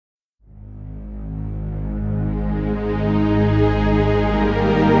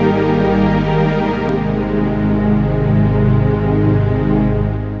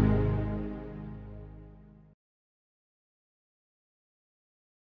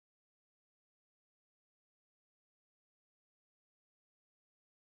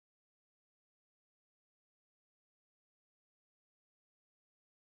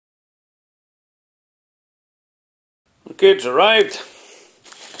Okay, it's arrived.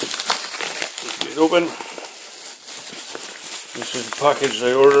 Get it open. This is the package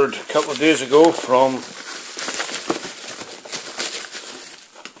I ordered a couple of days ago from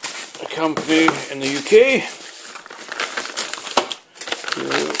a company in the UK who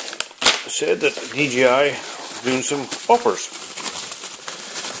said that DJI was doing some offers.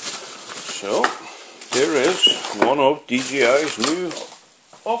 So here is one of DJI's new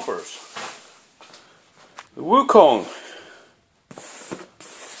offers. The Wookong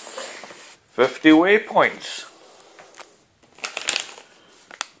 50 waypoints,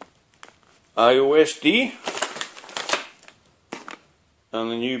 IOSD,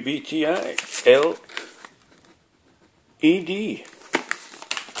 and the new BTI LED.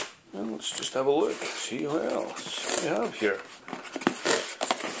 And let's just have a look, see what else we have here.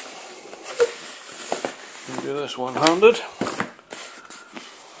 We'll do this one-handed.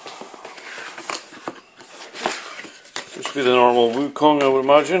 Just be the normal Wookong, I would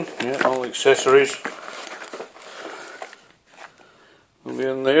imagine. Yeah, all the accessories will be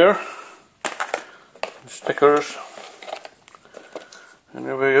in there. Stickers. And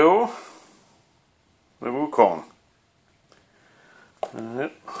there we go. The Wookong.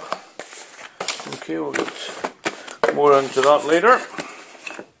 Alright. Okay, we'll get more into that later.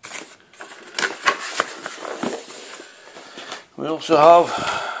 We also have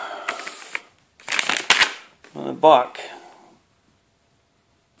on the back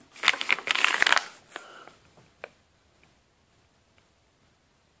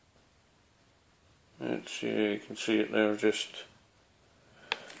you can see it there, just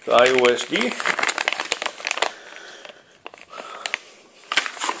the IOSD.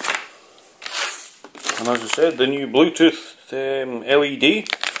 And as I said, the new Bluetooth LED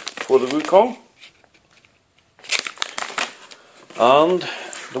for the Wookong, and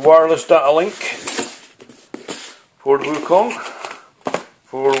the wireless data link for the Wookong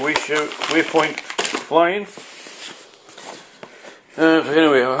for waypoint flying.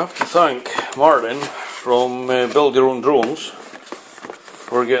 Anyway, I have to thank Martin from Build Your Own Drones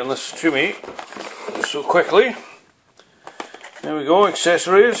for getting this to me so quickly. There we go,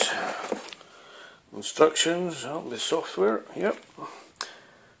 accessories, instructions, the software, yep,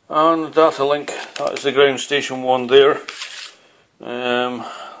 and the data link. That is the ground station one there. The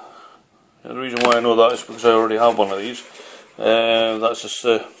reason why I know that is because I already have one of these. That's just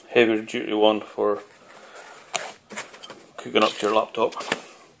a heavier duty one for cooking up to your laptop.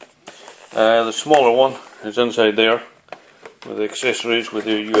 The smaller one is inside there with the accessories, with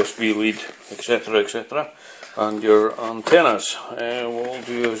your USB lead, etc, etc, and your antennas. We'll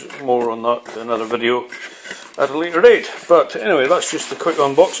do more on that in another video at a later date. But anyway, that's just a quick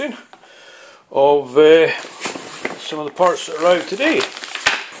unboxing of some of the parts that arrived today.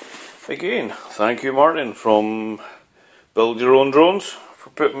 Again, thank you Martin from Build Your Own Drones for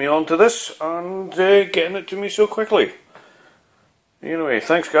putting me onto this and getting it to me so quickly. Anyway,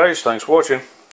 thanks guys, thanks for watching.